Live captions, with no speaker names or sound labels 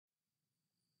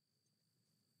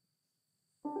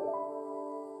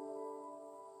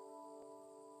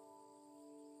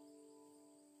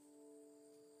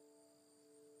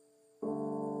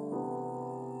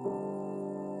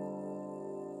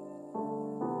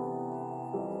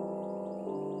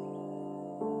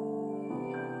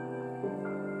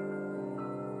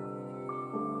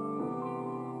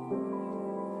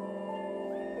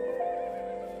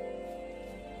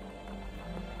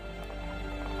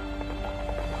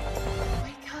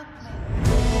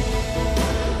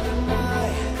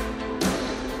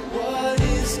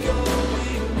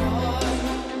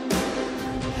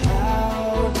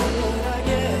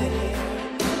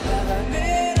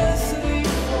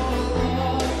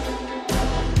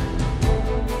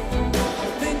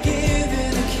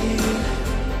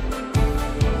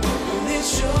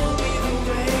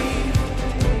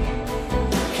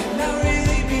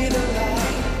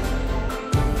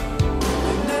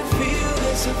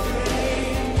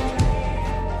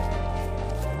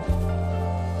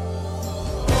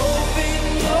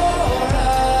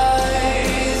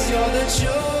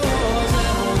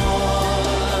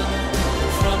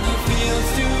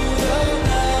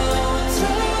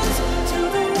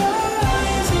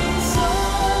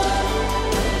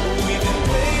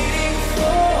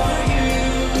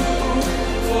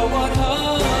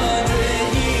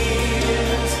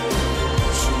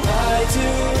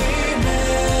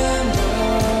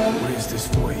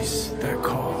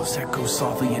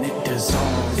softly and it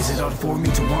dissolves. Is it odd for me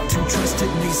to want to trust?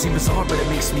 It may seem bizarre, but it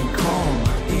makes me calm.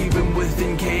 Even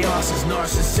within chaos,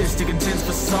 narcissistic intense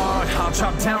facade, I'll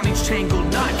chop down each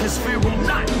tangled knot, cause fear will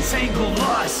not entangle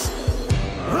us.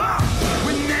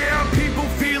 When there are people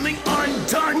feeling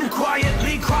undone,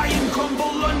 quietly crying,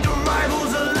 crumble under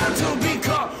rivals, allowed to be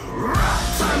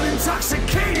corrupt. I'm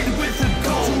intoxicated with a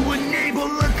goal to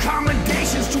enable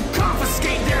accommodations to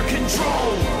confiscate their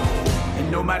control. And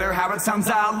no matter how it sounds,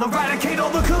 I'll eradicate all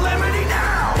the calamity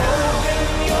now.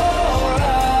 Open your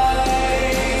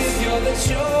eyes, you're the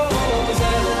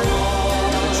chosen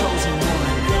one. The chosen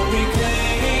one. You're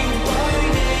reclaimed by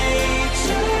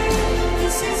nature.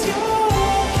 This is your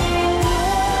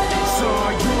kingdom. It's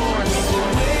all yours. We've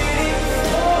been waiting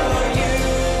for you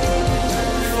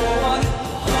for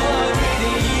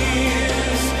 100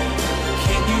 years.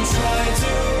 Can you try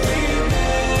to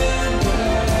remember?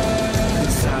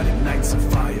 Inside ignites a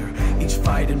fire. Each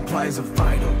fight implies a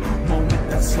vital moment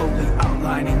that's slowly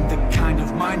outlining the kind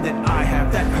of mind that I have.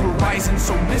 That horizon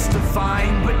so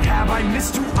mystifying, but have I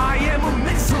missed who I am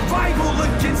amid survival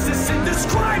against this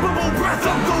indescribable breath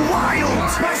of the wild?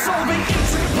 By solving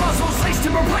intricate puzzles laced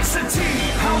in perplexity,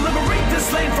 I'll liberate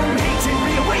this land from hate and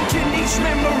reawaken each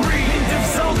memory. And if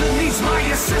Zelda needs my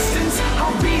assistance,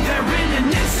 I'll be there in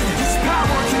an instant. This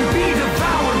power can be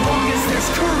devoured long as there's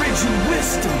courage and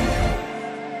wisdom.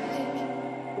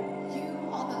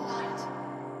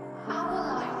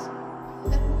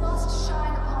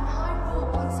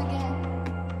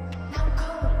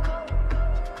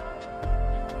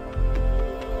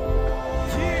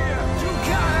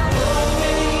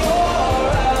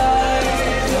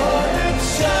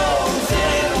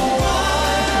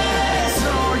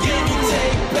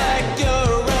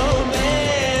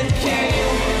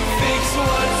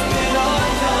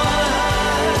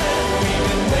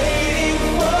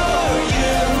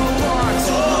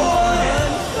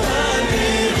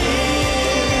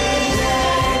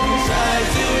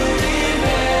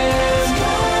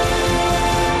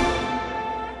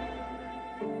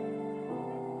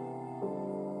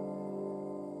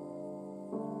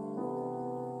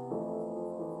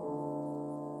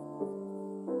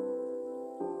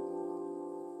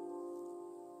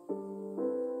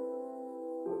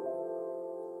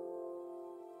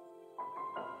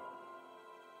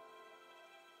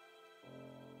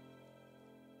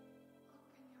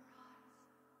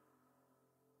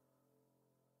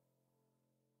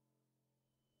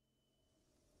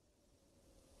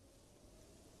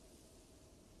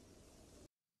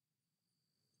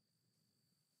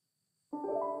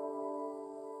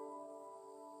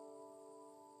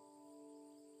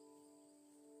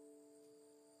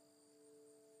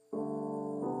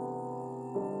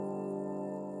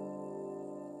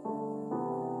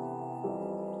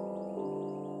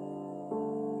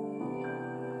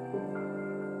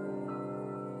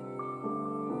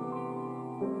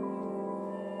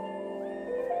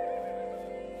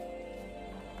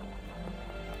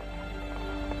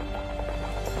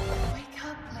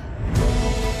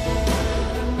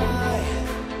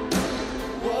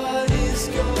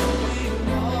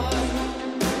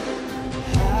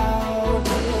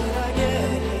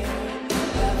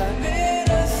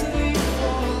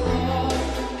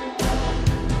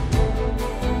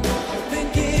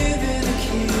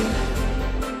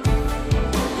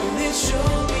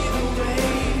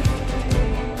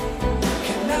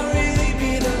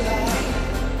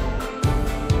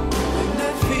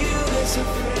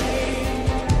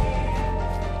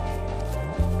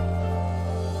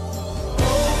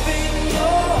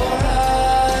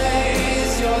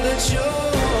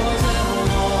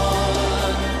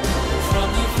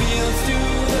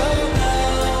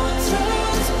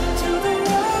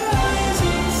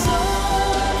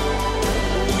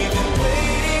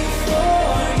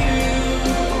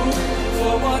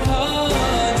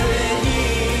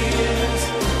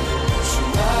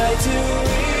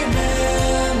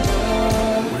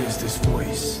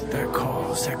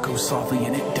 Softly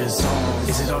and it dissolves.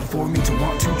 Is it odd for me to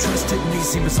want to trust? It may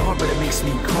seem bizarre, but it makes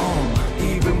me calm.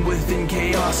 Even within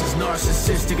chaos,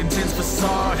 narcissistic intense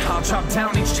facade, I'll chop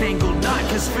down each tangled knot,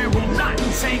 cause fear will not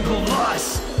entangle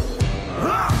us.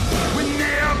 When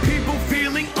there are people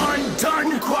feeling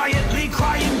undone, quietly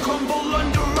crying, crumble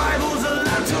under rivals,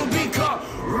 allowed to be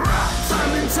corrupt.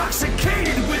 I'm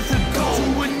intoxicated with a goal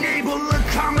to enable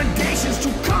accommodations to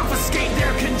confiscate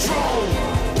their control.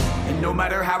 And no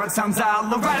matter how it sounds,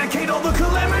 I'll eradicate all the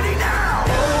calamity now.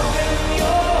 Open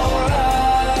your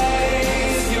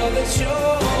eyes, you're the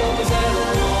chosen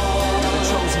one. The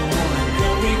chosen one.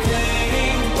 You're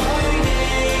reclaimed by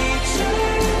nature.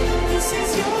 This is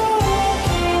your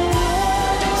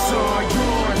kingdom. It's all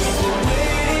yours. We've been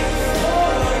waiting for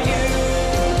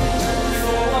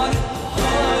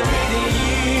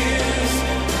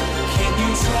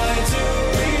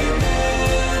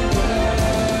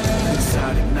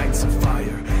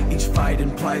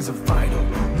implies a vital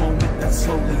moment that's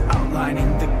slowly outlining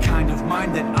the kind of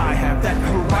mind that I have. That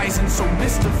horizon so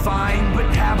mystifying, but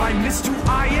have I missed who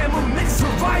I am amid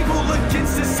survival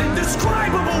against this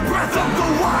indescribable breath of the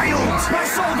wild? By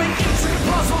solving intricate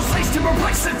puzzles laced in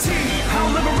perplexity,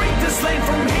 I'll liberate this land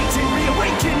from hate and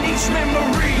reawaken each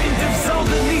memory. And if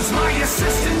Zelda needs my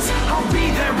assistance, I'll be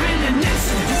there in an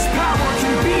instant. This power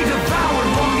can be devoured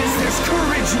long as there's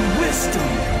courage and wisdom.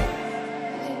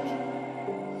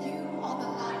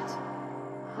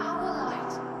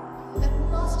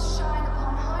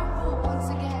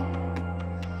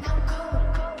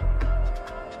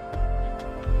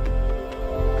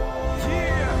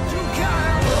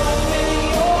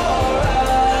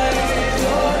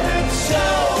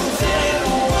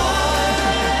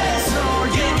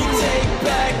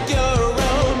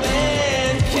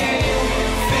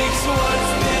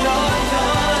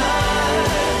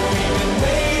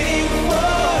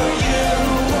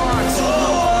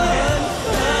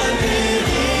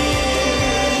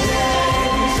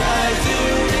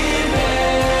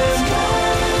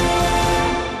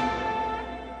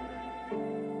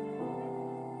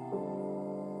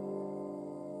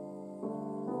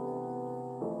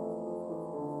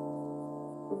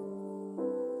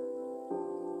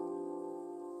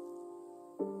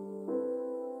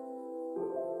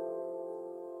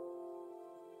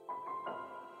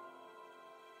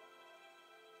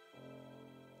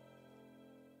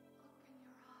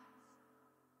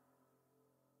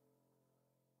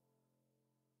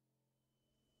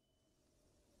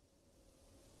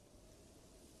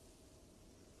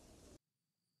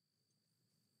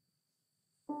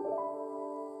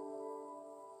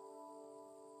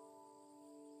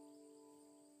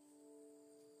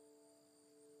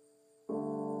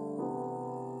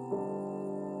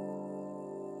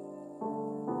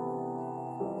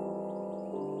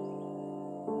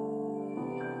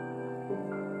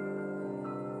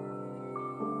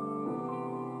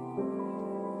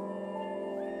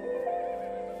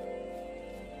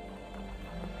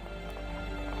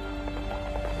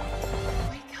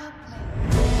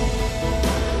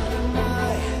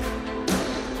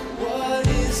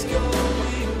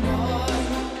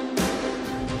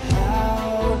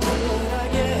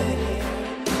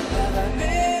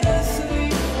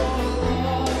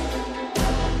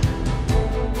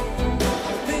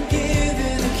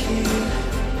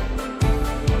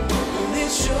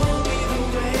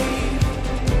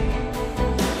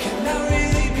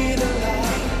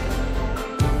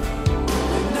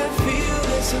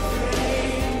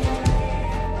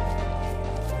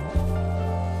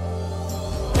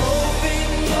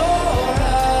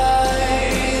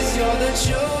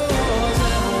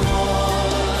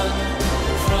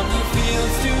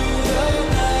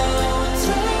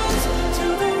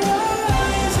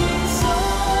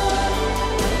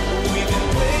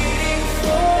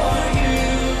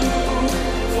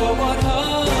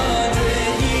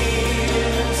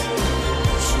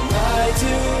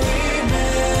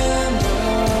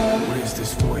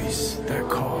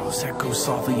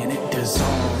 Softly and it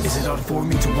dissolves. Is it odd for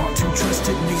me to want to trust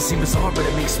it? May seem bizarre, but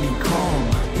it makes me calm.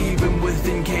 Even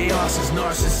within chaos's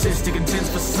narcissistic intense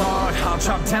facade, I'll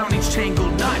chop down each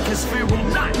tangled knot, cause fear will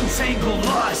not entangle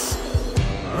us.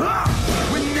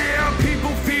 When there are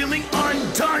people feeling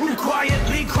undone,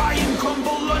 quietly crying,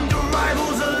 crumble under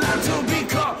rivals, allowed to be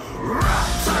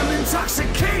corrupt. I'm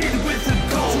intoxicated with a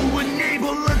goal to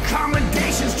enable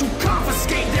accommodations to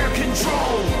confiscate their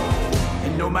control.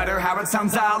 No matter how it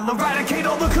sounds, I'll eradicate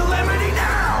all the calamity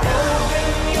now.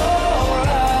 Open your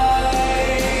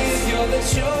eyes, you're the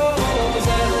chosen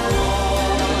one.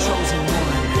 The chosen one.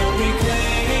 You're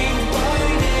reclaimed by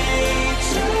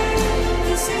nature.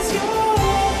 This is your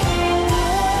kingdom.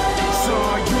 It's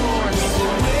all yours. We've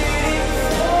been waiting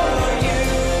for you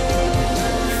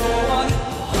for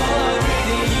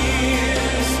 100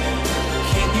 years.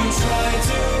 Can you try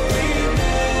to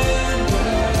remember?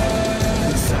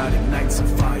 Inside ignites a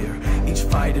fire. Each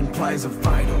fight implies a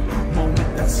vital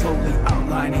moment that's slowly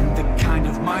outlining the kind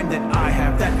of mind that I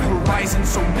have. That horizon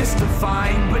so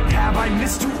mystifying, but have I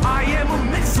missed who I am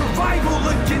amid survival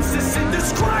against this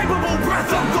indescribable breath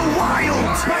of the wild?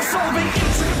 By solving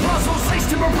intricate puzzles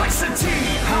laced in perplexity,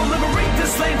 I'll liberate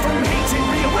this land from hate and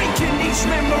reawaken each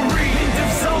memory. And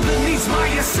if Zelda needs my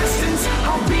assistance,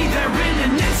 I'll be there in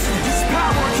an instant. This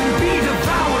power can be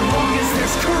devoured long as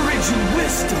there's courage and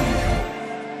wisdom.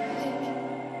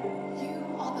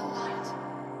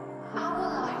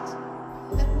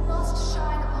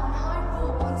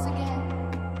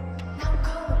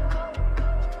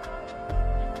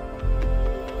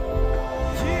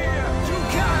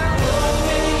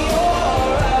 Open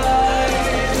your eyes,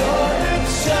 you're the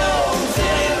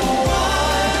chosen one.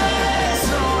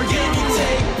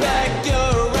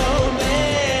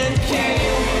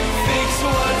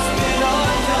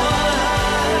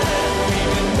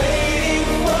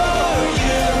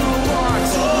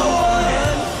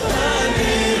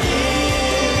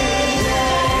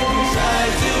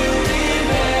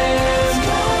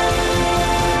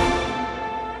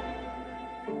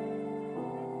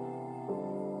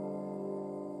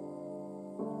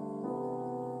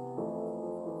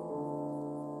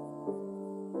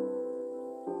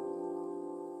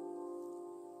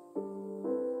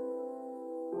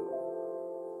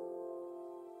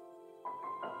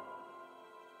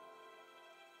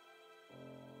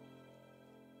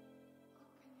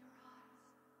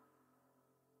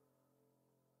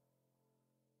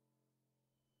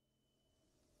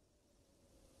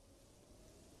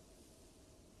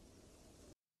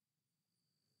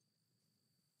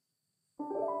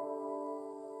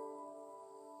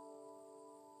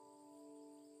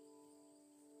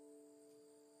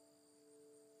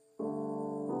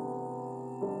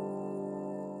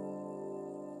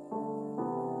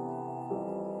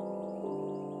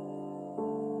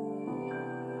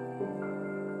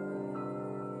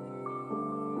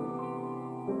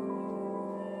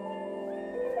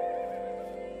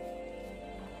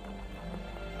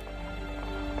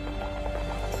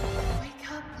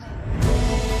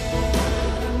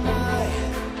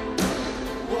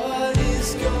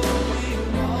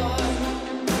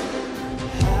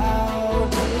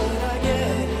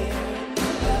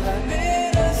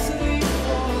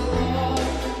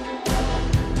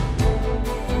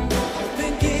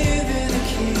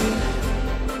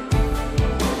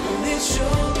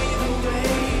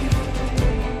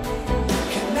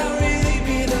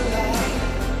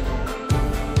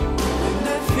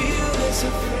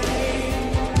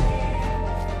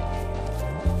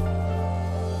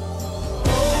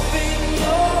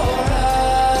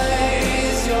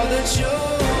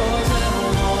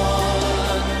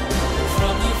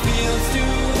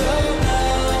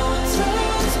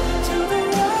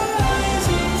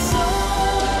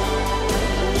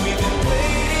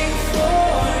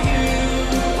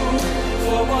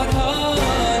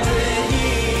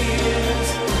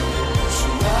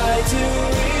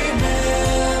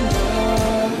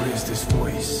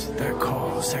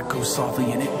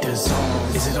 softly and it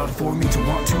dissolves. Is it odd for me to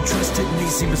want to trust it? May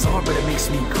seem bizarre, but it makes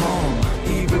me calm.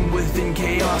 Even within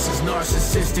chaos's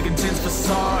narcissistic intense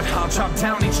facade, I'll chop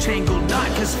down each tangled knot,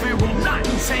 cause fear will not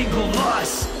entangle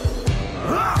us.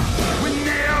 When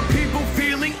there are people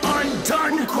feeling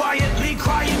undone, quietly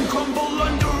crying, crumble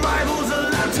under rivals,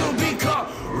 allowed to be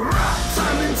corrupt.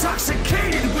 I'm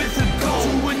intoxicated with a goal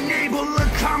to enable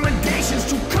accommodations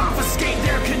to confiscate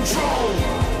their control.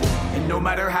 And no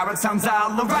matter how it sounds,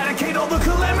 I'll eradicate all the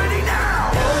calamity now.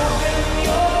 Open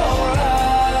your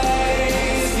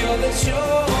eyes, you're the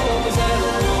chosen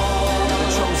one. The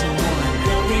chosen one.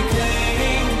 You're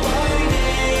reclaimed by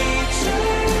nature.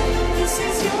 This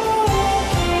is your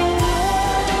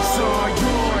kingdom. So are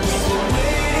yours. We're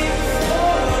waiting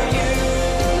for you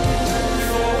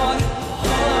for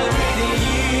 100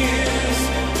 years.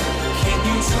 Can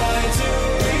you try to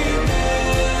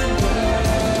remember?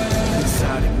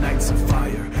 Inside ignites a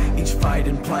fire. Each fight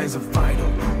implies a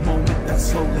vital moment that's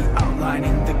slowly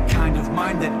outlining the kind of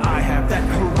mind that I have. That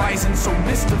horizon so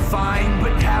mystifying,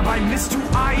 but have I missed who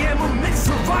I am amid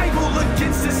survival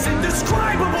against this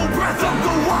indescribable breath of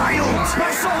the wild?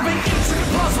 By solving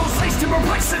intricate puzzles laced in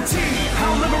perplexity,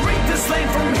 I'll liberate this land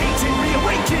from hate and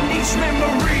reawaken each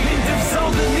memory. And if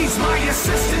Zelda needs my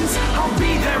assistance, I'll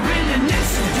be there in an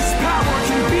instant. This power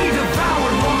can be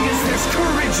devoured long as there's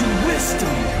courage and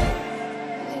wisdom.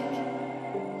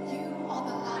 You are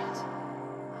the light,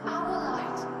 our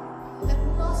light, that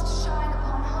must shine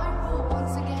upon Hyrule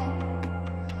once again.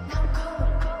 Now go.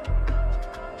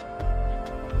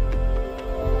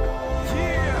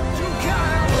 Yeah, you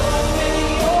gotta Open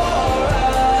your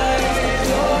eyes,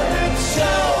 you're the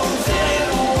chosen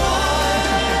one.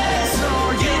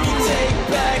 Can you take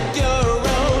back your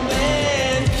own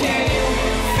land? Can you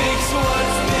fix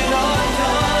what's been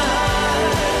undone?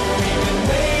 We've been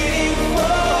waiting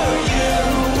for you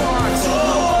for 100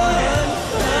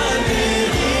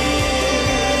 years.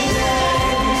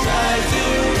 Try to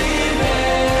remember. Open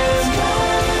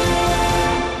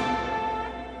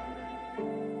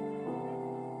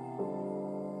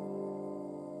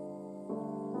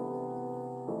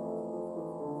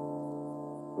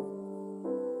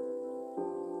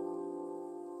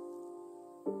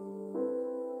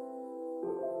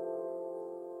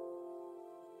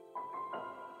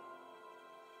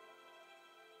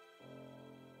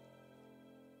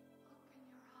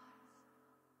your eyes.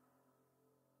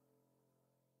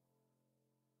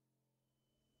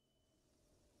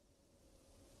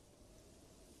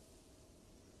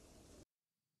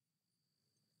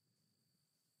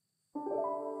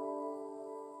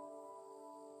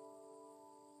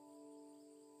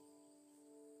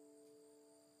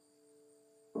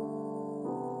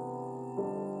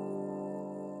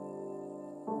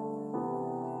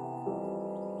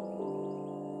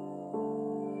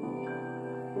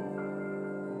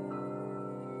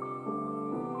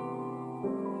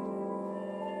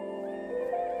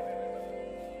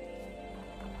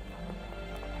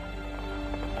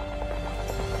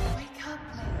 Wake up,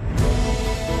 Link.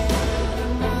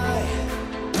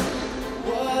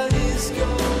 What is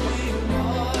going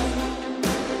on?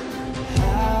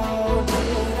 How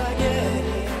did I get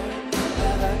here?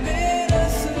 Have I been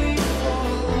asleep for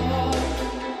long?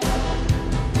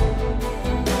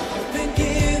 I've been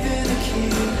given a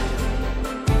key.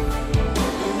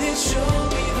 Will it show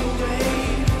me the way?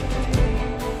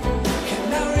 Can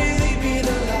I really be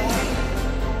the light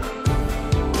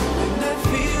when I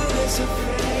feel this afraid?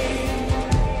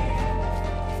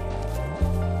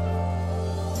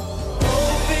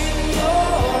 Open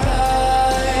your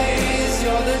eyes,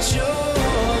 you're the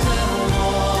chosen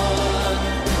one.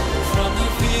 From the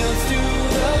fields to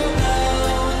the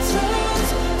mountains,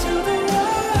 to the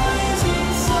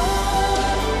rising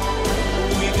sun.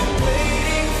 We've been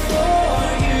waiting for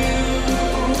you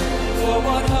for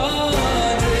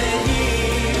 100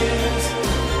 years.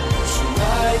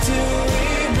 Try to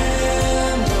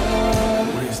remember.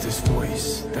 What is this voice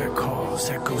that calls,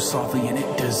 that goes softly and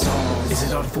it dissolves? Is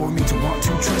it odd for me to want to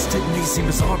trust it? May seem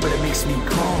bizarre, but it makes me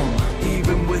calm.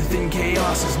 Even within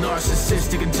chaos's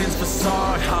narcissistic intense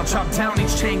facade, I'll chop down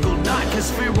each tangled knot,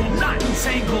 cause fear will not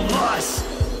entangle us.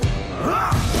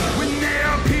 When there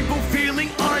are people feeling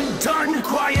undone,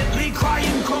 quietly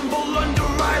crying, crumble under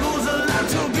rivals, allowed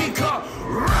to be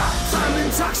corrupt. I'm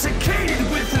intoxicated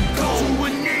with a goal to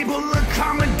enable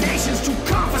accommodations to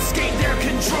confiscate their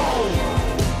control.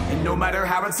 And no matter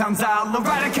how it sounds, I'll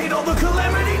eradicate all the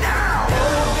calamity now.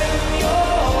 Open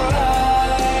your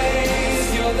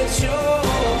eyes, you're the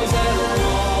chosen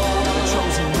one. The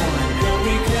chosen one. You're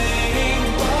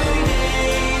reclaimed by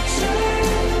nature.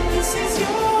 This is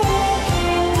your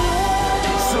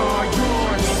kingdom. So are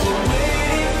yours. We're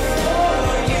waiting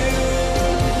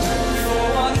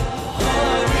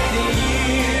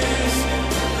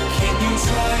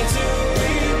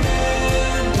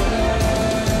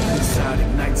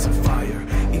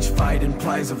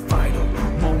implies a vital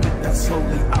moment that's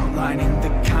slowly outlining the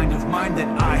kind of mind that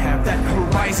I have. That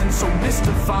horizon so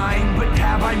mystifying, but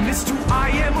have I missed who I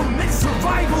am amid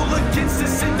survival against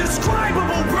this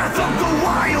indescribable breath of the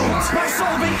wild? By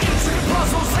solving intricate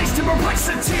puzzles laced in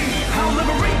perplexity, I'll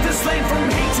liberate this land from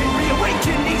hate and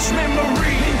reawaken each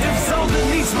memory. And if Zelda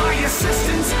needs my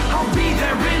assistance, I'll be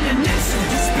there in an instant.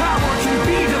 This power can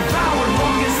be devoured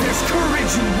long as there's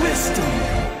courage and wisdom.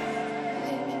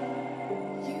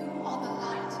 You are the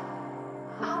light,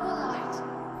 our light,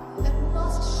 that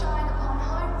must shine upon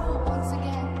Hyrule once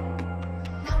again.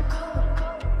 Now go.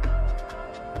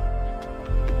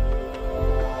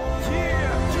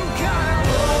 Yeah, you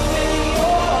gotta Open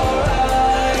your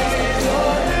eyes,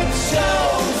 you're the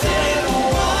chosen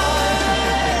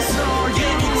one.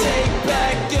 Can you take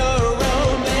back your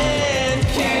own man?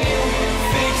 Can you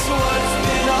fix what's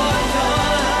been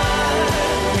undone?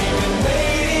 We've been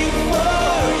waiting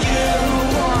for you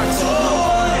for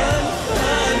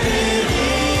 100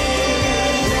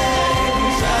 years.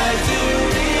 Try to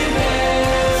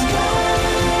remember.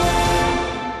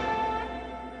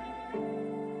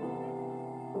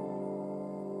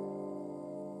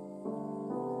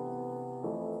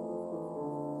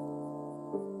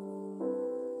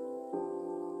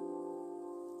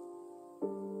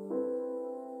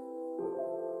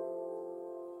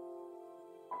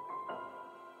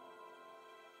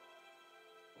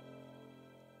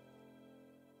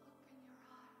 Open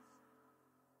your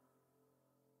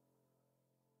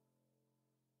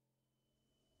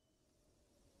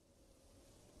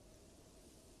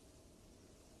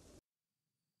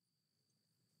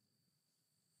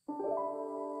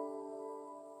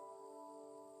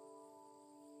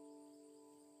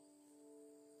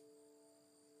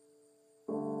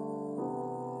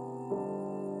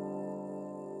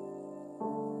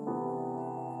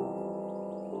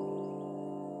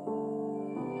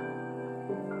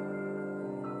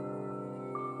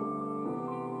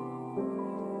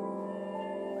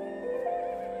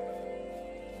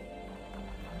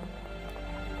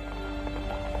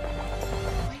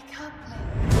Wake up, Link.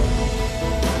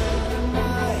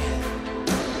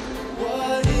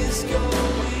 What is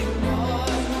going on?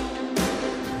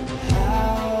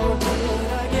 How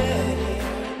did I get here?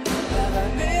 Have I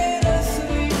been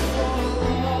asleep for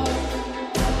long?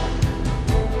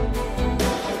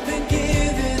 I've been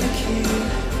given a key.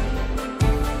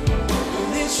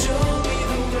 Will it show me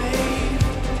the way?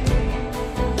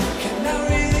 Can I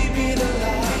really be the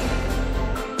light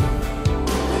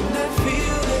when I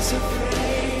feel this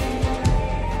afraid?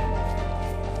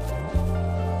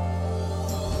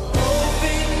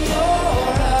 Open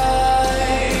your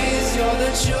eyes, you're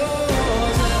the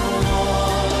chosen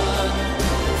one.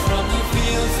 From the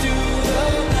fields to the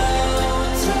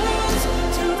mountains,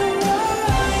 to the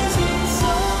rising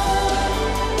sun.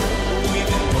 We've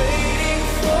been waiting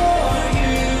for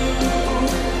you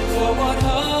for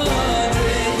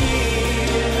 100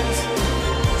 years.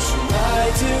 Try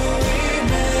to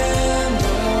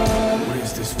remember. What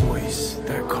is this voice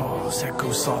that calls,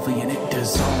 echoes softly and it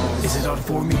dissolves? Is it odd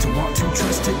for me to want to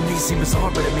trust it? May seem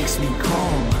bizarre, but it makes me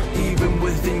calm. Even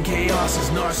within chaos's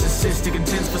narcissistic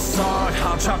intense facade,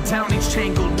 I'll chop down each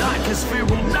tangled knot, cause fear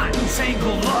will not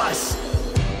entangle us.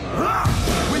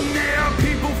 When there are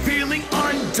people feeling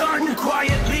undone,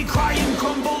 quietly crying,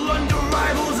 crumble under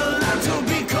rivals, allowed to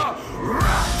be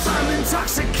corrupt. I'm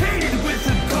intoxicated with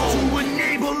a goal to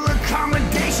enable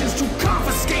accommodations to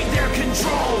confiscate their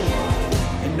control.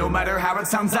 And no matter how it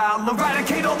sounds, I'll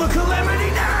eradicate all the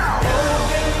calamity now.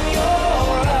 Open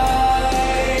your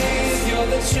eyes, you're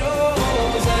the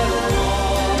chosen one.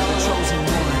 Chosen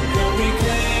one. You're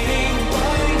reclaimed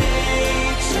by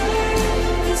nature.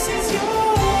 This is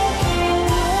your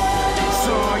kingdom. It's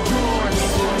all yours.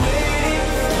 We're waiting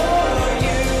for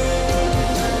you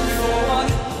for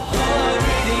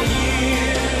 100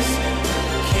 years.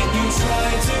 Can you try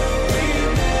to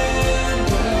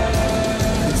remember?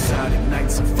 Inside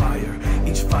ignites a fire.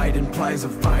 Each fight implies a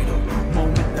vital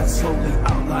moment that's slowly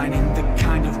outlining the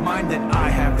kind of mind that I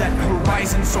have. That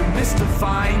horizon so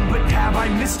mystifying, but have I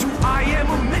missed who I am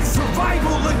amid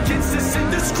survival against this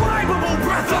indescribable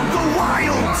breath of the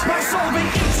wild? By solving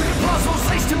intricate puzzles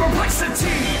laced in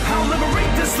perplexity, I'll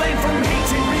liberate this land from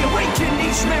hate and reawaken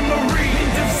each memory.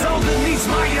 And if Zelda needs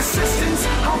my assistance,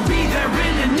 I'll be there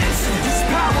in an instant. This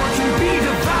power can be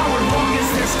devoured long as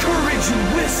there's courage and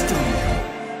wisdom.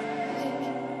 Link,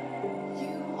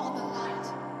 you are the light,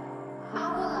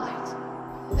 our light,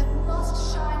 that must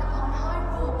shine upon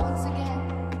Hyrule once again.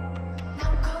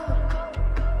 Now go.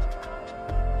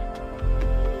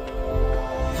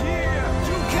 Yeah,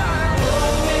 you gotta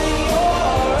Open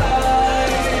your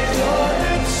eyes, you're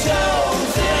the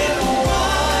chosen one.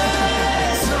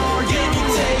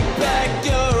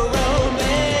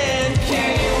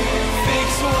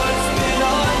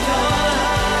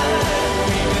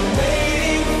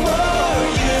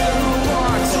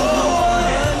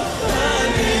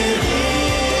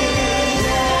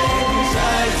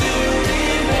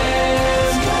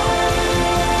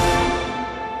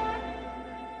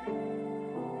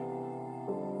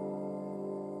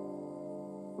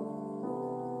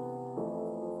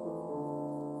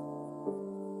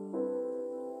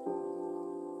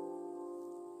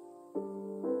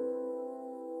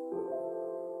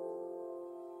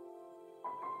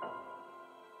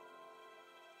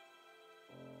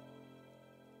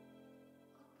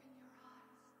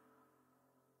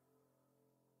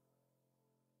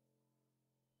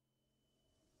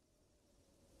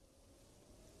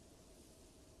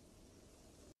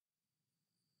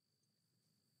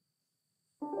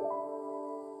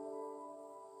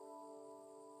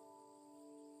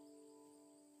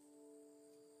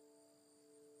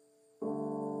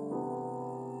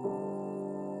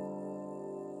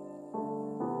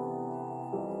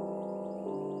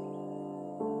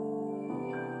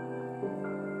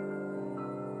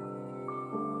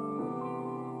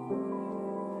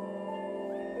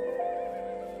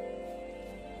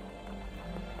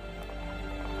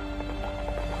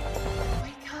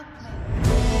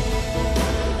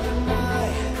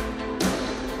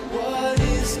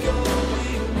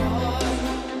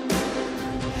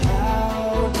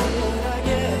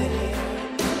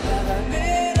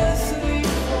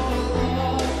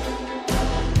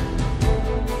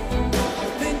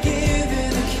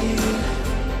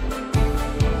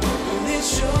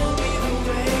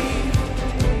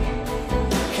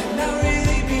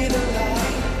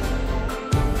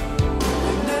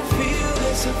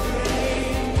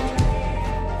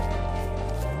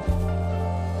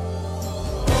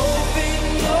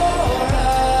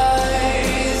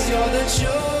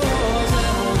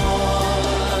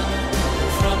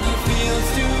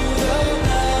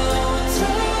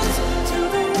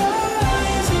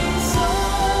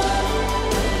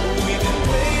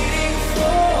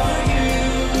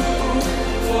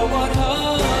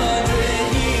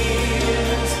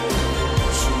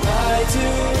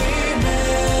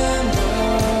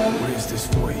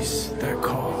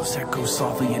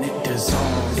 softly and it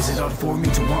dissolves. Is it odd for me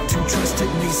to want to trust it?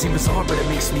 May seem bizarre, but it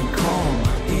makes me calm.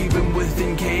 Even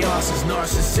within chaos's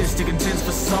narcissistic intense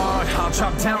facade, I'll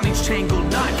chop down each tangled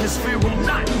knot, cause fear will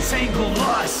not entangle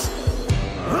us.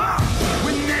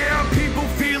 When there are people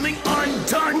feeling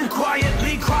undone,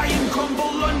 quietly crying,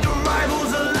 crumble under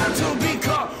rivals, allowed to be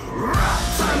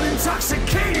corrupt. I'm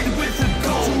intoxicated with the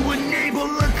goal to enable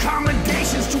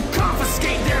accommodations to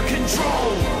confiscate their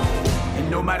control. And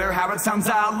no matter how it sounds,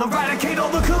 I'll eradicate all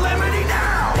the calamity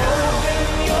now.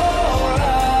 Open your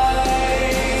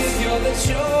eyes, you're the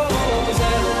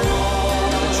chosen one.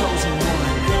 The chosen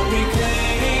one. You're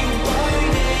reclaimed by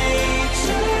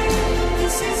nature.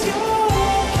 This is your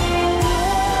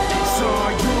kingdom. It's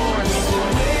all yours.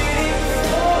 We're waiting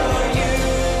for you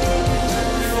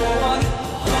for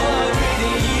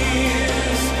 100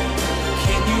 years.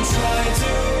 Can you try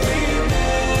to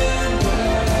remember?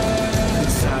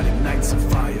 Inside ignites a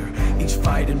fire. Each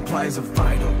fight implies a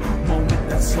vital moment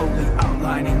that's slowly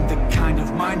outlining the kind of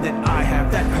mind that I have.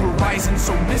 That horizon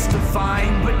so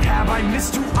mystifying, but have I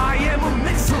missed who I am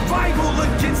amidst survival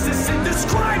against this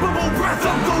indescribable breath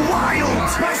of the wild?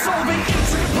 By solving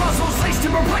intricate puzzles laced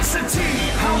in perplexity,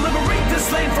 I'll liberate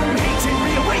this land from hate and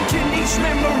reawaken each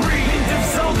memory. And if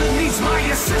Zelda needs my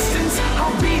assistance,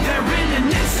 I'll be there in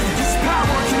an instant. This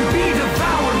power can be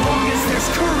devoured long as there's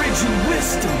courage and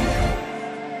wisdom.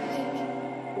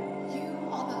 You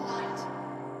are the light,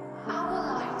 our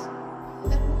light,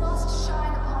 that must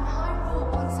shine upon Hyrule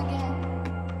once again.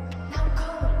 Now go.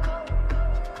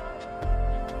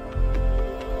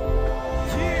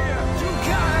 Yeah, you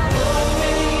got it.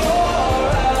 Open your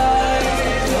eyes,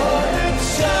 you're the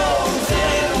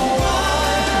chosen one.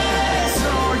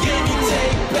 Can you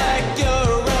take back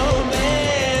your own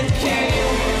man? Can you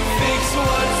fix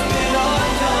what's been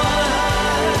undone?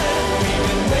 We've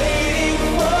been waiting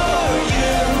for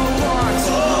you for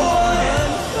 100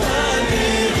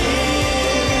 years.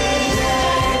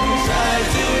 Try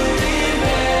to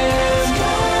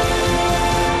remember.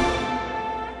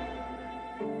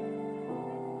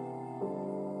 Open your eyes.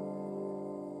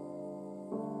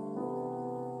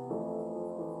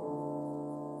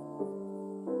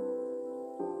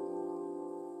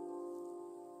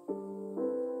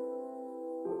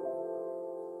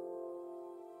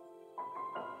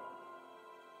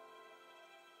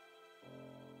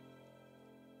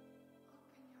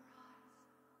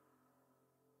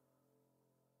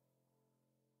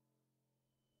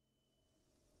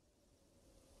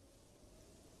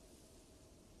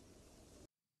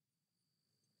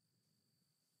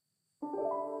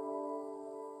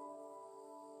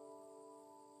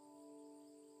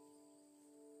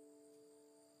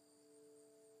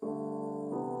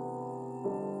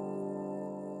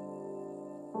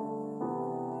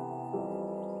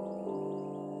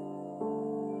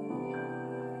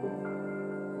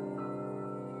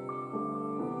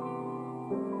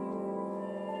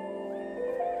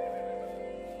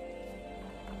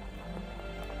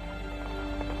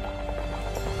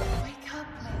 Wake up,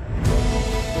 Link.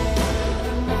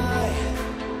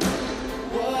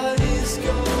 What is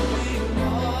going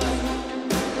on?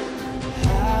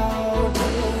 How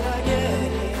did I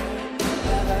get here?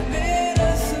 Have I been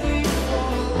asleep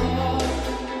for long?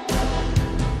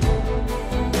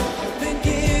 I've been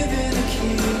given a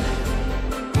key.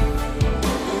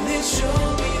 Will it show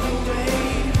me the way?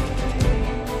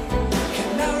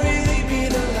 Can I really be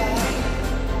the light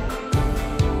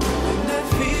when I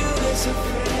feel this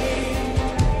afraid?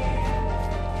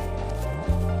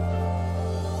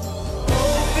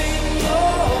 Open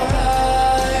your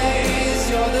eyes,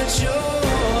 you're the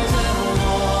chosen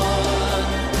one.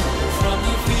 From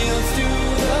the fields to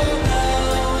the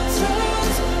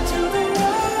mountains, to the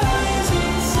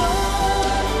rising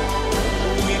sun.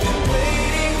 We've been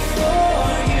waiting for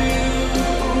you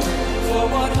for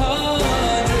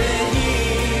 100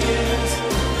 years.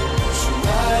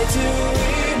 Try to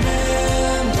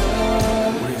remember.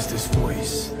 What is this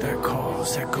voice that calls,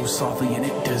 that goes softly and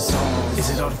it dissolves? Is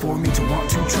it odd for me to want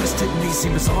to trust it? May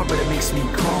seem bizarre, but it makes me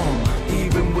calm.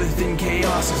 Even within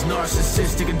chaos's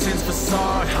narcissistic intense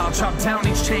facade, I'll chop down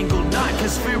each tangled knot,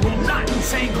 cause fear will not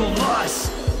entangle us.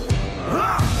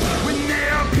 When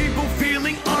there are people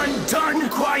feeling undone,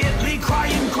 quietly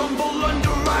crying, crumble under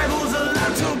rivals,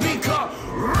 allowed to be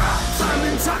corrupt. I'm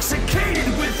intoxicated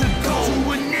with the goal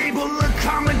to enable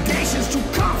accommodations to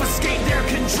confiscate their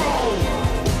control.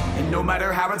 And no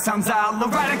matter how it sounds, I'll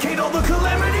eradicate all the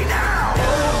calamity now.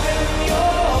 Open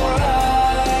your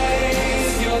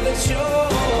eyes, you're the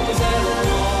chosen one.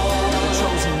 The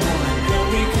chosen one. You're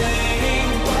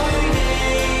reclaimed by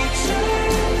nature.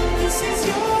 This is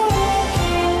your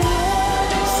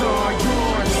kingdom. It's all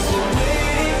yours. We're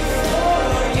waiting for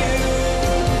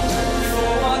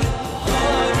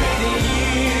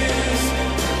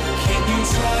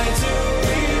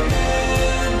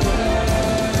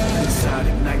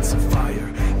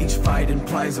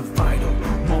implies a vital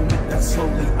moment that's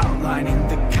slowly outlining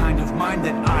the kind of mind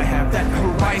that I have. That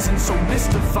horizon so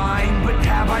mystifying, but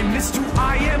have I missed who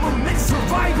I am amid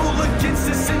survival against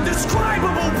this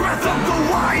indescribable breath of the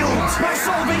wild? By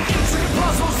solving intricate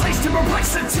puzzles laced in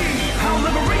perplexity, I'll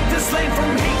liberate this land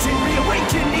from hate and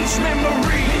reawaken each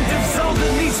memory. And if Zelda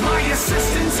needs my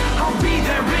assistance, I'll be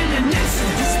there in an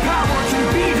instant. This power can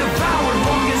be devoured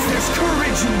long as there's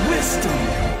courage and wisdom.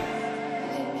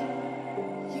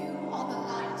 You are the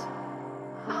light,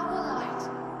 our light,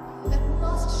 that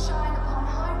must shine upon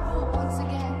Hyrule once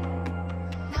again.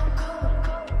 Now go.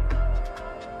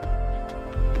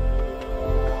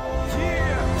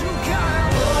 Yeah, you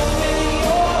got it. Open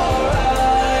your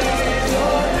eyes,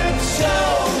 you're the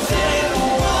chosen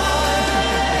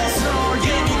one.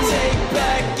 Can you take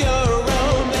back your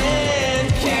own man?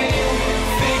 Can you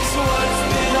fix what's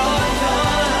been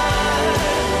undone?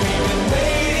 We've been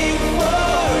waiting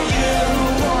for you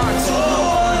for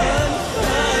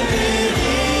 100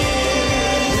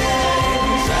 years.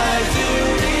 Try to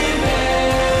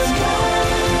remember.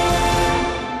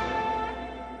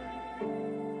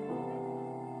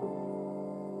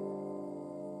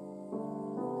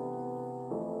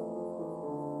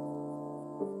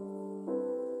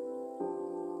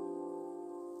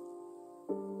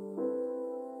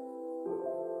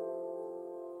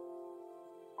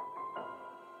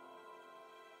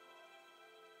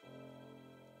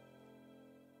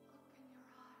 Open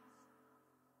your eyes.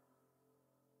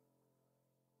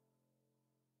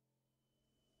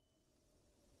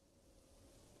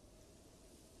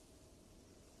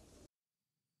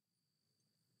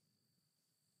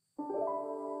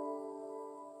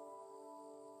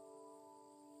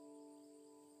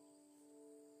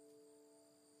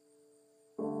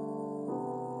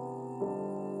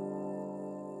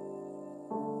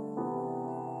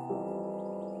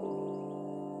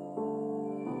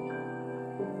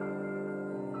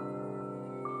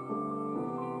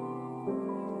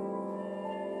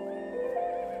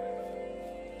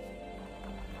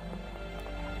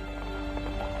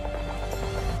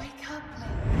 Wake up,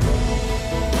 Link.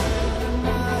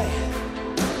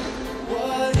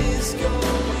 What is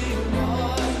going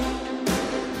on?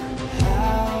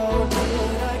 How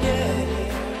did I get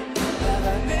here? Have I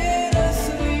been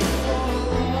asleep for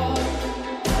long?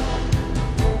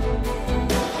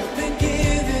 I've been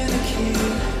given a key.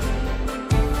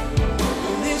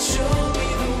 Will it show me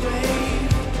the way?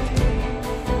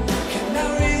 Can I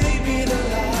really be the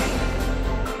light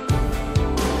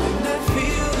when I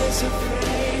feel this afraid?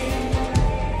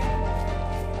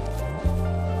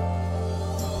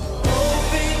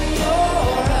 Open your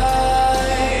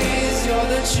eyes, you're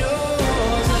the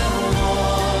chosen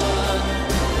one.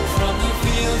 From the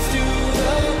fields to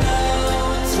the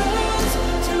mountains,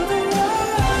 to the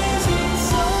rising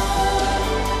sun.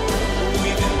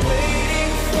 We've been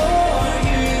waiting for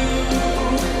you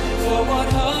for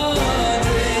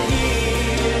 100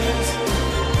 years.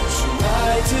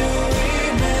 Try to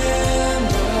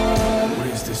remember. What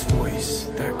is this voice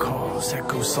that calls, that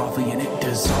goes softly and it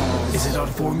dissolves? Is it odd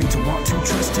for me to want to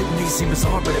trust it? May seem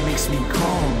bizarre, but it makes me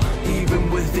calm. Even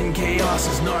within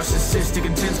chaos's narcissistic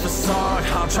intense facade,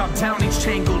 I'll chop down each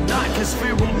tangled knot, cause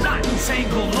fear will not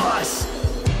entangle us.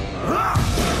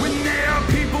 When there are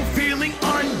people feeling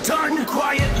undone,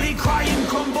 quietly crying,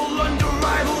 crumble under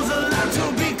rivals, allowed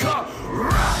to be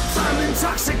corrupt. I'm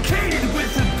intoxicated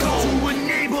with a goal to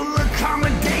enable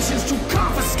accommodations to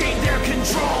confiscate their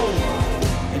control.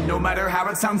 And no matter how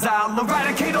it sounds, I'll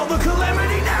eradicate all the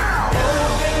calamity now.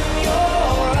 Open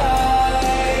your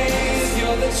eyes,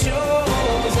 you're the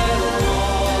chosen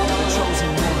one. Chosen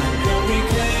one. You're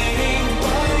reclaimed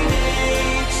by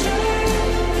nature.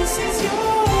 This is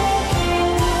your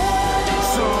kingdom.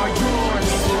 It's all yours.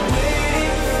 Been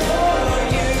waiting for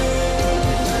you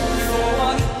for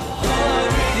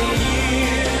 100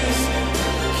 years.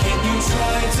 Can you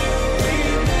try to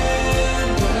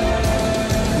remember?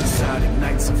 Inside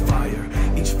ignites a fire.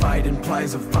 Each fight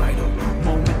implies a vital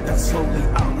moment that's slowly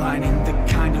outlining the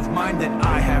kind of mind that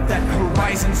I have. That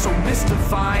horizon so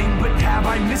mystifying, but have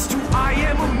I missed who I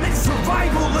am amid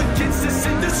survival against this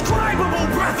indescribable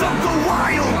breath of the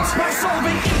wild? By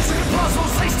solving intricate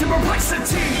puzzles laced in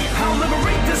perplexity, I'll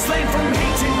liberate this land from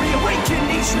hate and reawaken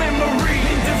each memory.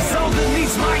 And if Zelda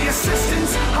needs my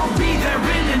assistance, I'll be there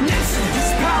in an instant.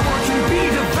 This power can be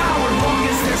devoured long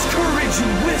as there's courage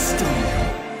and wisdom.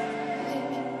 Link,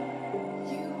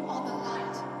 you are the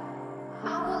light,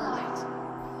 our light,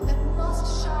 that must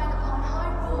shine upon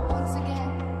Hyrule once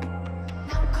again.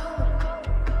 Now go.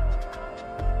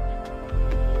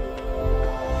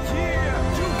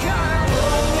 Yeah, you got it.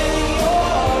 Open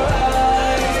your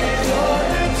eyes, you're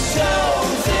the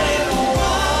chosen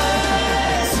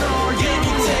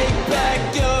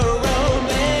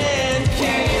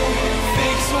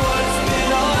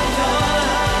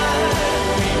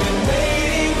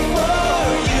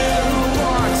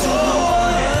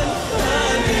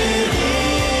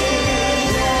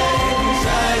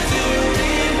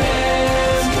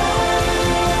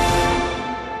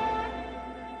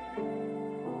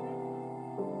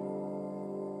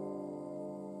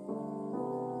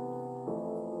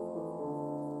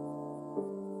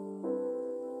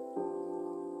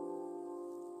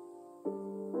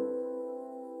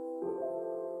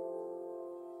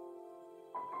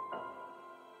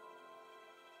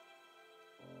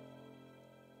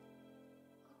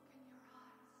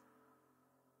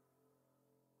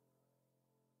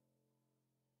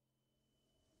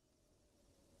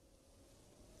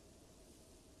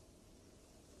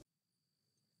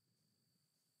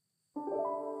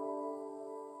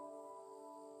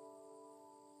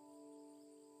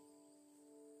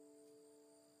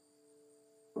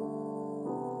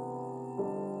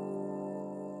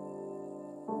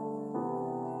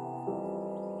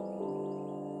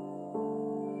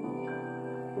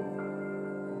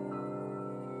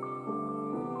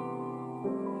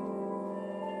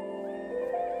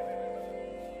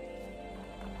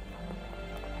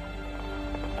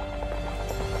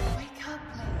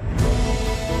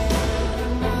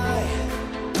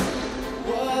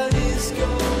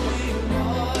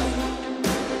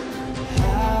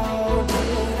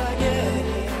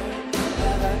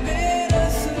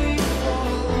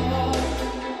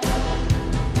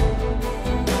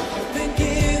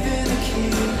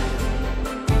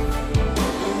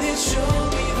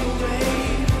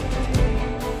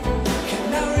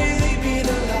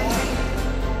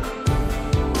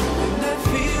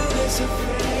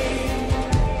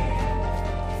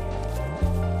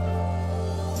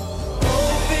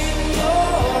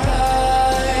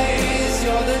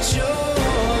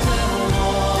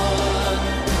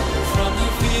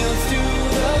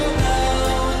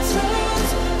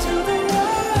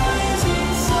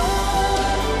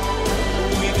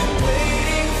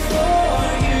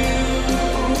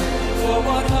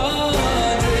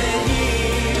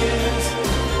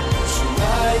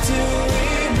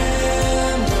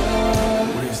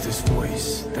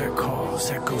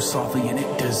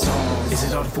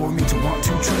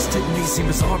seem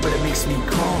bizarre, but it makes me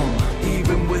calm.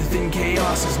 Even within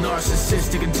chaos's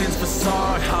narcissistic intense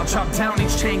facade, I'll chop down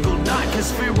each tangled knot,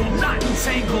 cause fear will not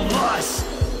entangle us.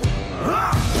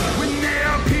 When there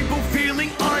are people feeling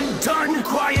undone,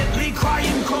 quietly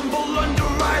crying, crumble under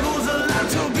rivals, allowed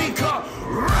to be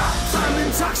corrupt. I'm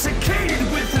intoxicated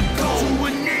with the goal to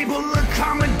enable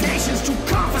accommodations to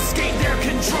confiscate their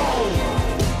control.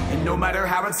 And no matter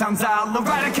how it sounds, I'll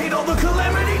eradicate all the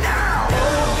calamity now.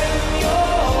 Open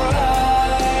your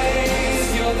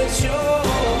eyes, you're the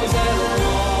chosen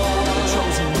one. The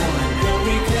chosen one. You're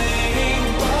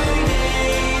reclaimed by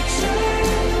nature.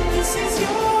 This is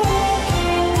your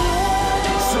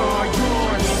kingdom. So are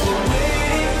yours. We're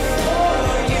waiting for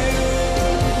you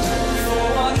for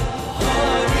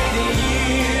 100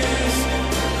 years.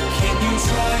 Can you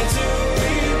try to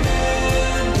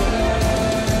remember?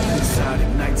 Inside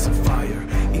ignites a fire.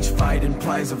 Each fight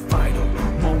implies a vital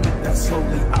moment that's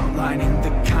slowly outlining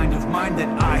the kind of mind that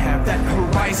I have. That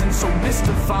horizon so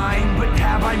mystifying, but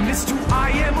have I missed who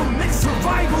I am amid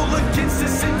survival against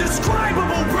this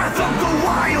indescribable breath of the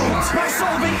wild? By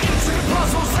solving intricate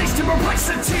puzzles laced in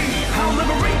perplexity, I'll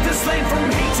liberate this land from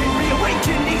hate and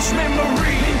reawaken each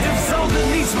memory. And if Zelda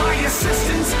needs my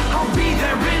assistance, I'll be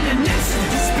there in an instant.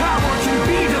 This power can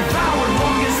be devoured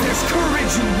long as there's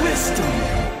courage and wisdom.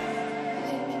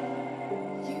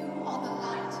 You are the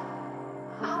light,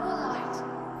 our light,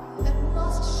 that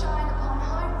must shine upon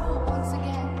Hyrule once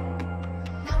again.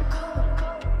 Now go.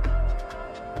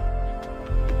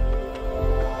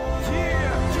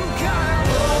 Yeah, you got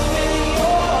it. Open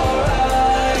your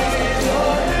eyes,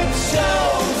 you're the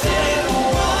chosen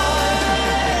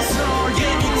one. So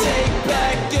Can you take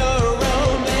back your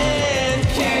own land?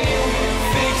 Can you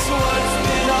fix what's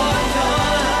been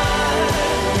undone?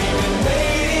 We've been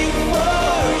waiting for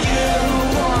you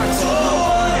for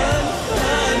 100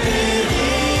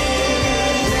 years.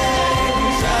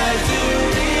 Try to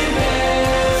remember.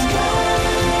 Open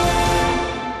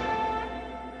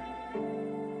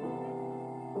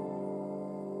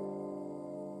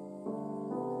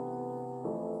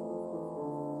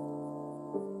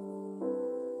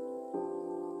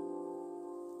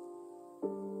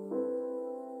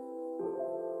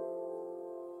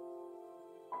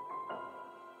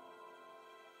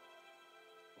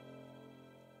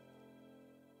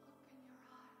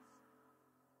your eyes.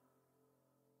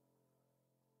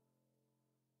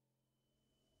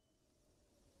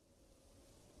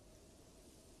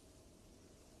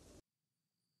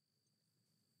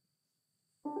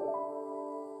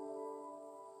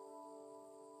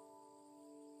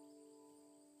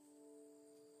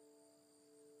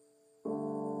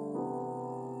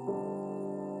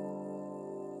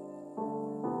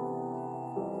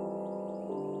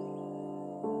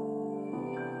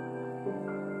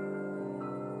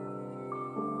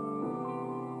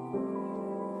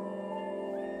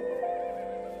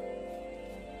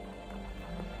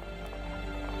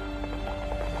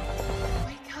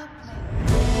 Wake up, Link.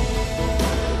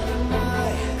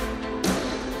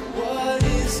 What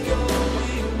is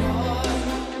going on?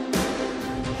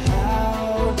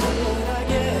 How did I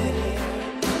get here?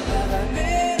 Have I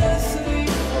been asleep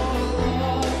for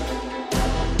long?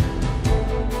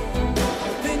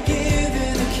 I've been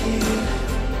given a key.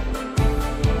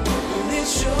 Will it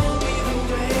show me the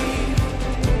way?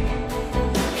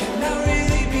 Can I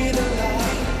really be the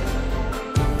light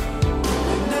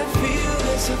when I feel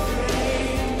this afraid?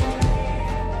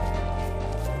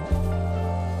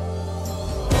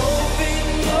 Open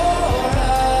your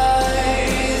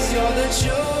eyes, you're the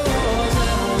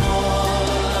chosen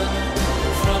one.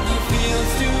 From the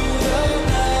fields to the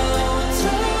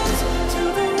mountains, to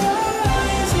the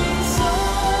rising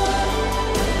sun.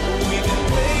 We've been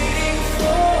waiting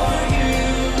for you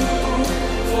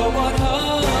for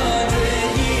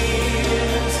 100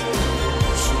 years.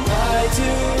 Try to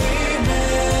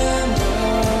remember.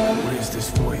 What is this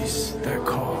voice that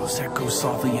calls, that goes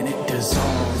softly and it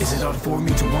dissolves? Is it odd for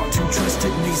me to want to trust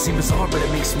it? May seem bizarre, but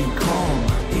it makes me calm.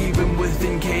 Even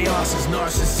within chaos's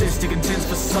narcissistic intense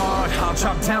facade, I'll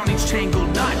chop down each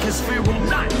tangled knot, cause fear will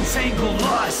not entangle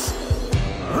us.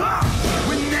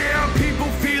 When there are people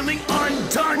feeling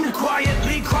undone,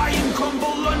 quietly crying,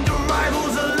 crumble under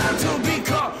rivals, allowed to be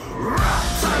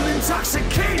corrupt. I'm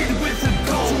intoxicated with the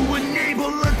goal to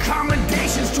enable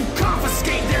accommodations to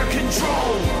confiscate their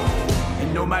control.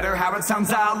 And no matter how it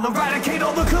sounds, I'll eradicate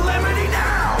all the calamity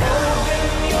now.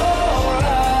 Open your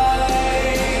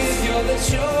eyes, you're the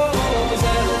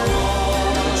chosen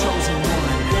one. The chosen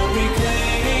one. You're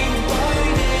reclaimed by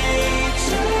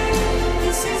nature.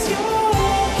 This is your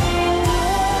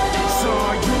kingdom. So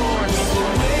are yours.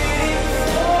 We're waiting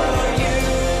for you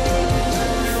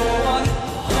for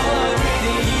 100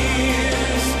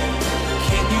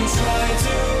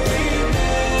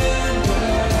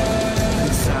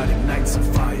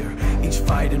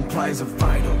 implies a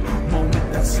vital moment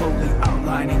that's slowly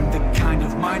outlining the kind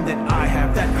of mind that I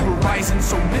have. That horizon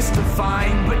so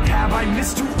mystifying, but have I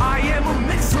missed who I am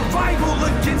amid survival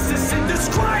against this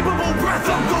indescribable breath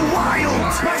of the wild?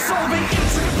 By solving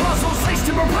intricate puzzles laced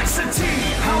in perplexity,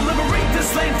 I'll liberate this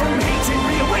land from hate and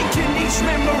reawaken each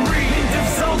memory. And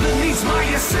if Zelda needs my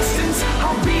assistance,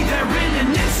 I'll be there in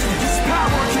an instant. This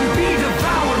power can be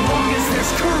devoured long as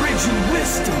there's courage and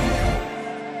wisdom.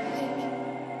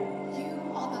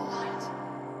 You are the light,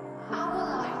 our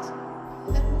light,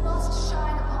 that must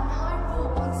shine upon Hyrule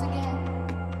once again.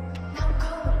 Now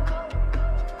go.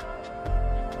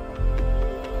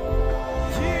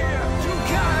 Yeah, you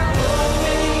got it.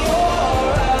 Open your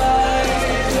eyes,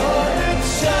 you're the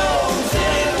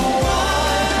chosen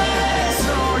one.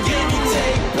 Can you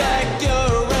take back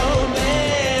your own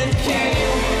man? Can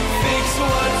you fix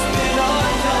what's been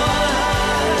undone?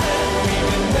 We've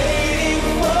been waiting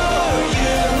for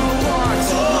you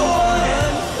for 100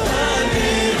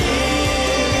 years.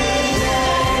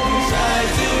 Try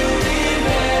to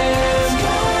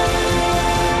remember. Open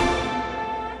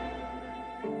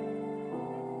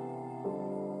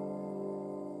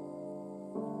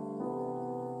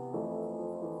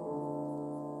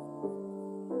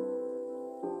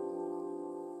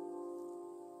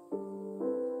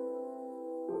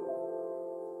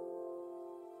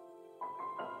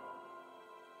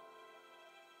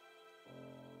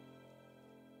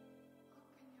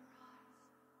your eyes.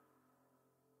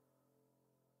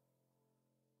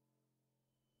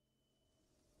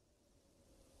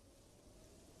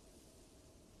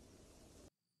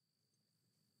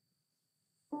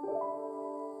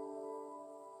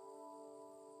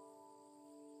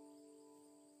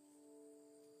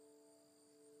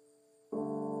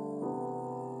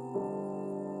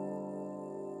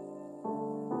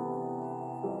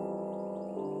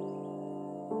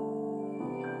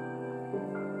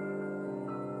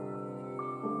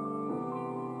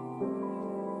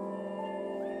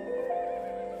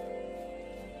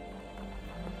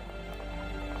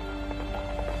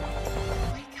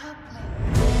 Wake up, Link.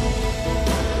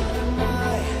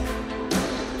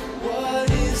 What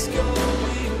is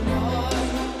going on?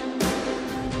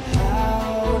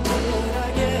 How did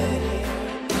I get here?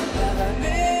 Have I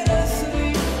been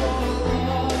asleep for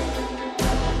long?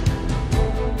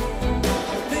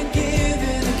 I've been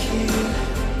given a key.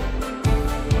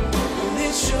 Will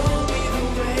it show me the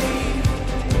way?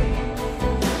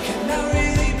 Can I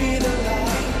really be the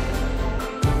light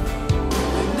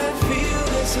when I feel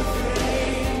this afraid?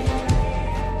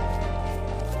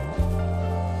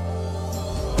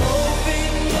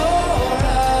 Open your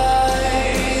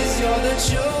eyes, you're the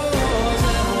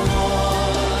chosen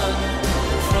one.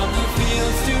 From the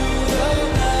fields to the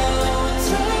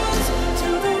mountains to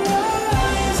the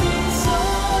rising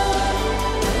sun,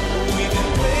 we've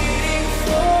been waiting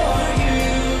for you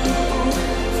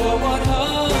for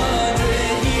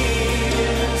 100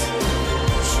 years.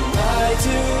 Try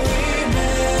to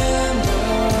remember.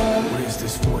 What is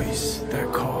this voice that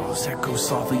calls, that goes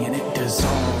softly and it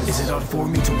dissolves? Is it odd for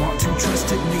me to want to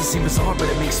trust it? May seem bizarre, but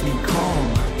it makes me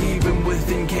calm. Even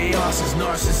within chaos's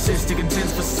narcissistic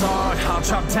intense facade, I'll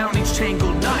chop down each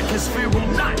tangled knot, cause fear will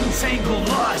not entangle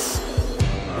us.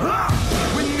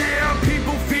 When there are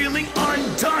people feeling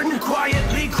undone,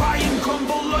 quietly crying,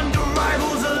 crumble under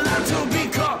rivals, allowed to be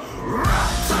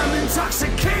corrupt. I'm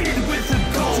intoxicated with the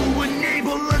goal to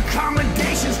enable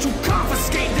accommodations to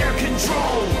confiscate their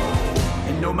control.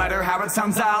 And no matter how it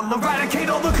sounds, I'll eradicate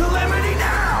all the calamity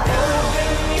now.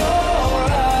 Open your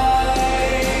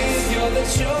eyes, you're the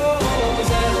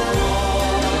chosen one.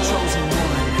 Chosen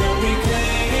one. You're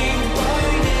reclaimed by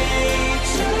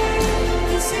nature.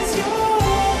 This is your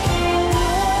kingdom.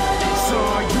 It's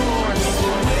all yours.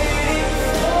 We're waiting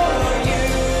for you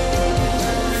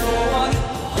for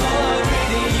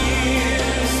 100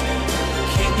 years.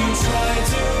 Can you try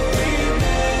to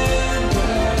remember?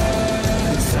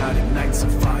 Inside ignites a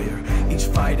fire. Each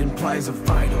fight implies a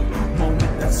vital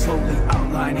moment that's slowly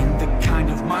outlining the kind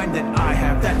of mind that I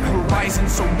have. That horizon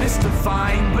so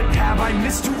mystifying, but have I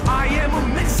missed who I am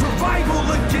amid survival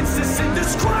against this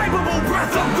indescribable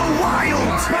breath of the wild?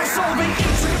 By solving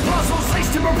intricate puzzles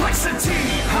laced in perplexity,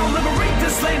 I'll liberate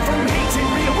this land from hate and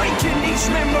reawaken each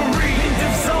memory. And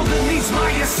if Zelda needs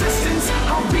my assistance,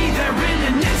 I'll be there in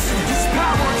an instant. This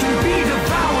power can be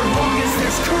devoured long as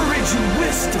there's courage and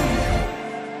wisdom.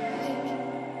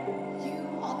 You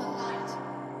are the light,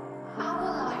 our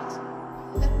light,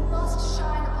 that must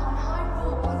shine upon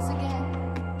Hyrule once again.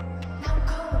 Now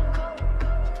go.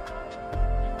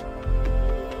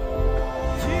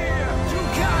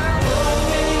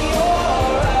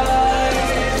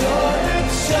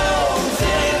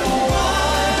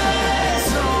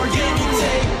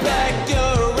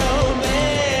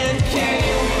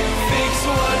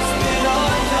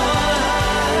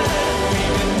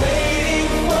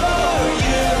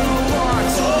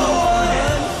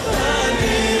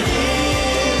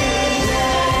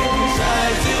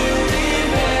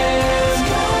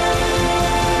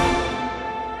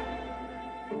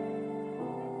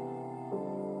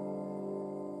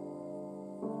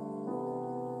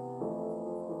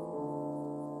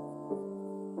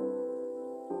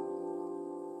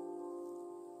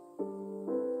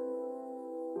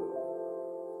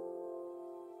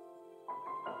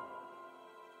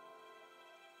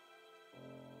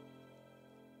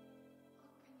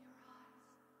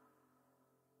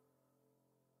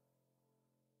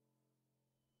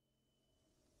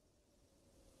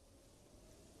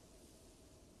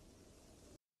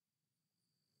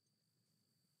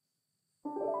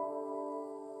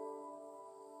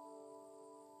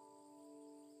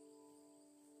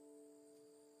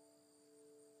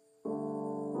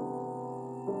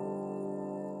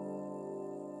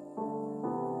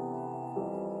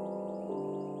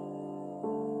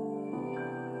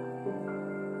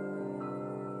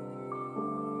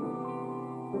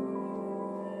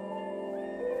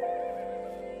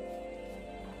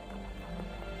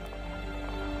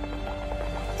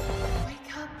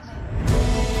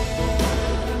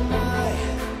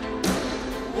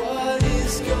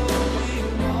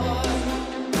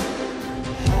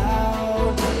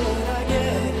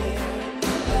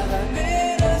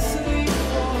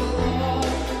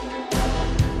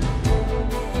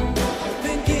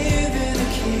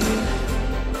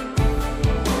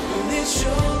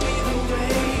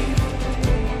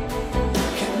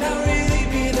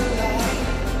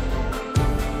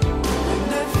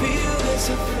 this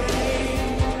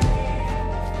afraid.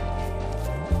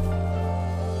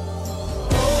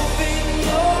 Open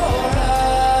your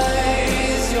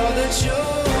eyes, you're the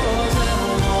chosen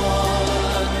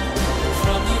one.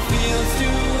 From the fields to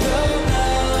the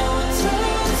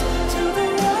mountains, to the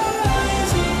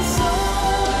rising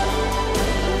sun.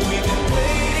 We've been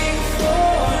waiting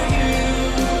for you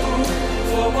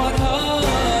for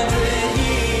 100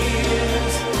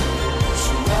 years.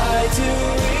 Try to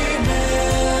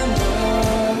remember.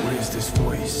 What is this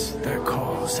voice that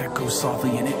calls, that goes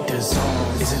softly and it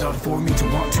dissolves? Is it odd for me to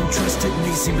want to trust it?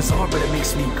 May seem bizarre, but it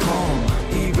makes me calm.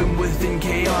 Even within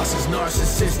chaos's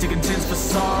narcissistic intense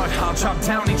facade, I'll chop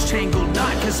down each tangled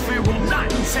knot, cause fear will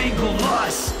not entangle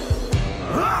us.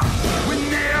 When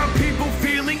there are people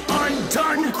feeling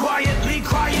undone, quietly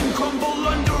crying, crumble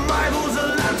under rivals,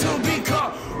 allowed to be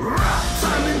corrupt.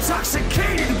 I'm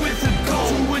intoxicated with the goal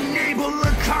to enable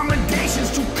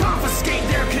accommodations to confiscate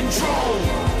their control.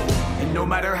 And no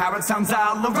matter how it sounds,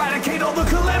 I'll eradicate all the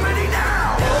calamity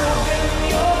now. Open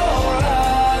your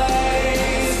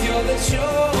eyes, you're the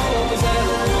chosen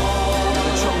one.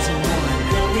 Chosen one.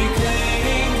 You're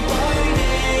reclaimed by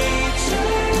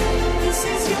nature. This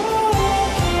is your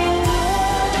kingdom.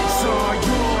 It's all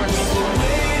yours. We're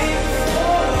waiting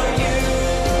for you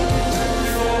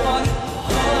for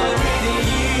 100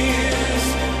 years.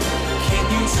 Can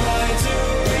you try to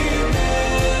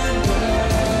remember?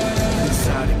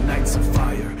 Inside ignites a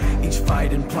fire. Each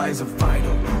fight implies a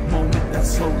vital moment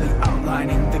that's slowly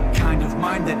outlining the kind of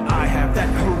mind that I have. That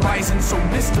horizon so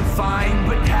mystifying,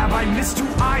 but have I missed who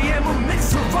I am amid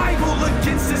survival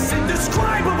against this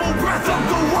indescribable breath of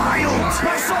the wild?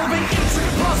 By solving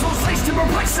intricate puzzles laced in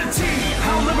perplexity,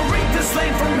 I'll liberate this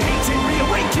land from hate and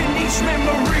reawaken each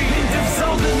memory. And if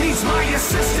Zelda needs my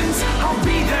assistance, I'll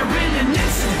be there in an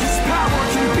instant. This power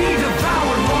can be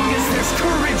devoured long as there's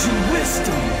courage and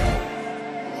wisdom.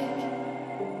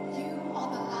 You are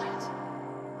the light,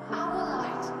 our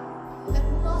light, that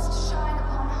must shine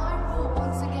upon Hyrule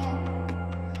once again.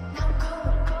 Now go.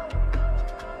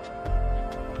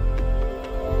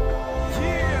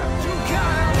 Yeah, you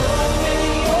got it. Open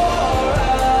your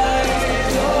eyes,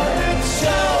 you're the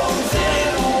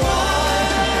chosen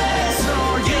one. It's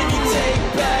all Can you yours. take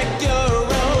back your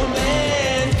own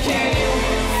man? Can you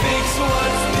fix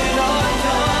what's been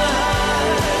undone?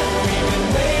 We've been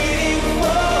waiting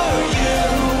for you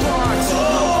for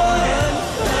 100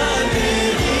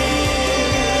 years.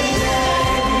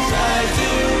 Try to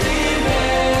remember.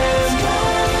 Open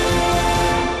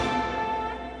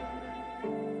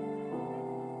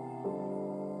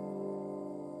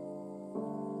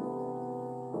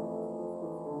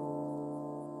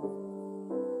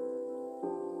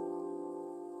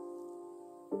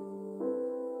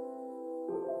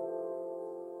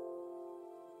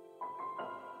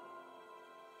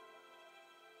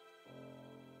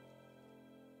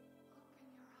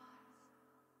your eyes.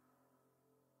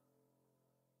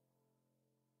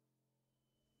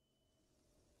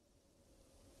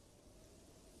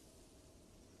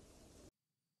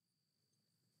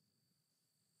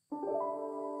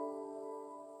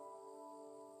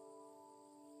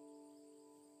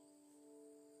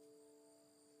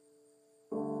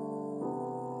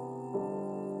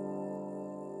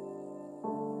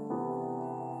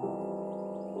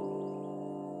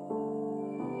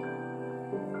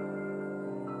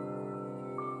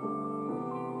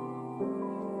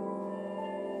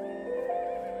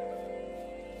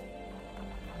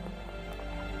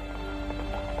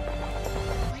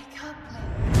 Wake up,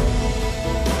 Link.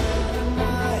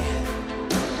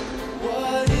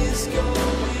 What is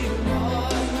going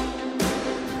on?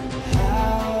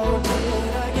 How did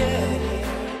I get here?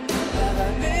 Have I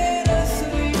been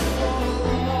asleep for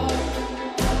long?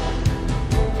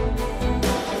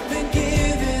 I've been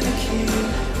given a key.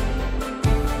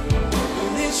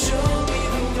 Will it show me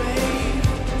the way?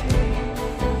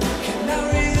 Can I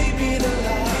really be the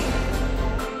light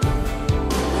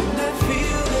when I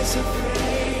feel this afraid?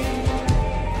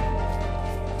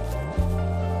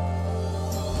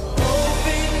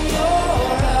 Open your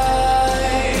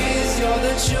eyes, you're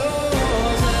the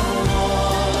chosen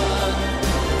one.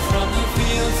 From the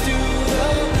fields to the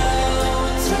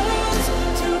mountains,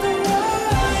 to the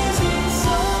rising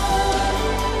sun.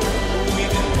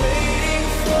 We've been waiting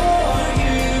for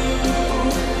you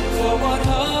for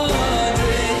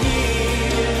 100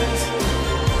 years.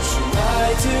 Try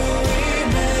to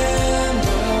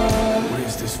remember. What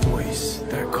is this voice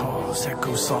that calls, that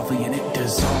goes softly and it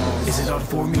dissolves? Is it odd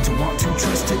for me to want to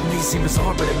trust it? May seem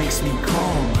bizarre, but it makes me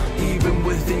calm. Even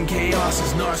within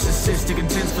chaos's narcissistic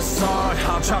intense facade,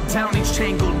 I'll chop down each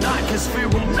tangled knot, cause fear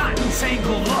will not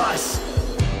entangle us.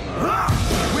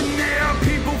 When there are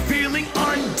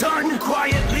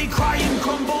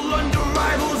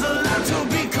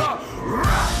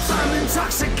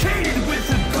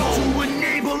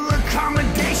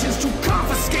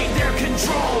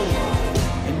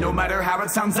matter how it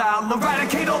sounds, I'll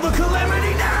eradicate all the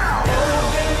calamity now.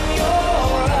 Open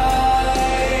your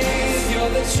eyes, you're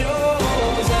the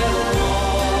chosen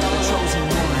one. Chosen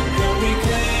one. You're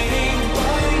reclaimed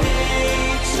by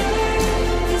nature.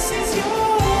 This is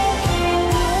your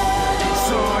kingdom. It's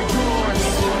all yours.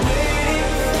 Been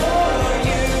waiting for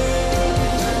you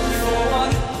for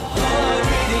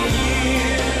 100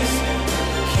 years.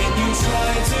 Can you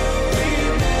try to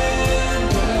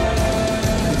remember?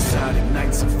 Inside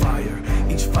ignites a fire.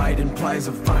 Each fight implies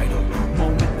a vital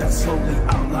moment that's slowly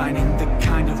outlining the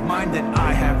kind of mind that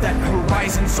I have. That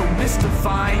horizon so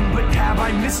mystifying, but have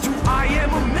I missed who I am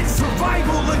amidst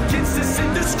survival against this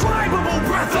indescribable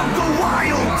breath of the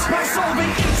wild? By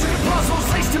solving intricate puzzles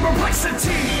laced in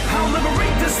perplexity, I'll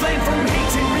liberate this land from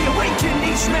hate and reawaken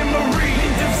each memory.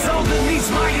 And if Zelda needs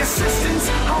my assistance,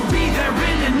 I'll be there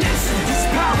in an instant. This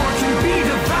power can be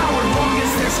devoured long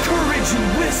as there's courage and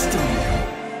wisdom.